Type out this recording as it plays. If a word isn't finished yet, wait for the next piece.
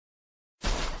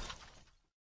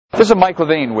This is Mike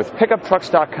Levine with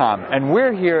PickupTrucks.com, and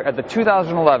we're here at the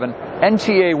 2011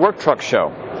 NTEA Work Truck Show.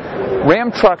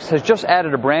 Ram Trucks has just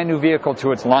added a brand new vehicle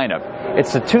to its lineup.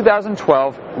 It's the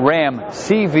 2012 Ram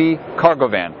CV cargo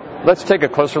van. Let's take a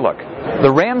closer look.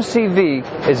 The Ram CV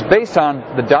is based on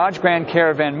the Dodge Grand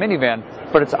Caravan minivan,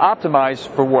 but it's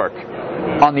optimized for work.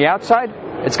 On the outside,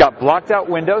 it's got blocked out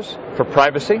windows for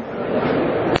privacy.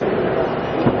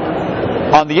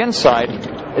 On the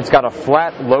inside, it's got a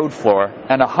flat load floor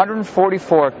and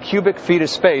 144 cubic feet of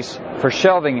space for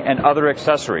shelving and other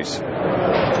accessories.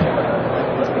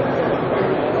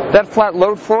 That flat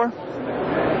load floor,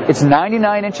 it's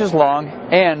 99 inches long,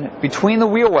 and between the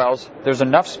wheel wells, there's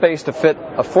enough space to fit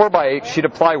a 4x8 sheet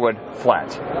of plywood flat.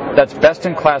 That's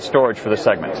best-in-class storage for the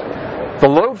segment. The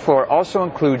load floor also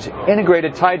includes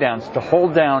integrated tie-downs to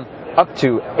hold down up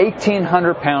to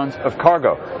 1,800 pounds of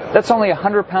cargo. That's only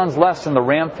 100 pounds less than the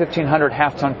Ram 1500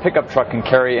 half-ton pickup truck can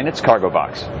carry in its cargo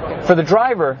box. For the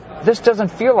driver, this doesn't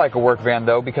feel like a work van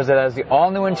though, because it has the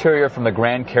all-new interior from the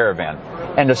Grand Caravan.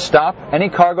 And to stop any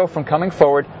cargo from coming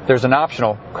forward, there's an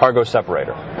optional cargo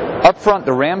separator. Up front,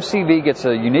 the Ram CV gets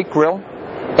a unique grille,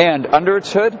 and under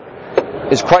its hood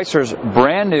is Chrysler's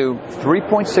brand new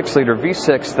 3.6-liter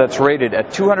V6 that's rated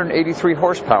at 283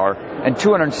 horsepower and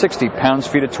 260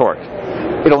 pounds-feet of torque.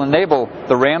 It'll enable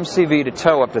the Ram CV to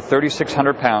tow up to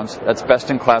 3,600 pounds. That's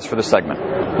best in class for the segment.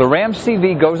 The Ram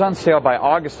CV goes on sale by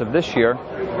August of this year.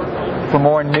 For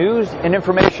more news and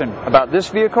information about this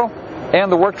vehicle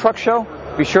and the Work Truck Show,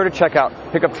 be sure to check out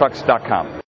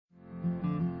PickupTrucks.com.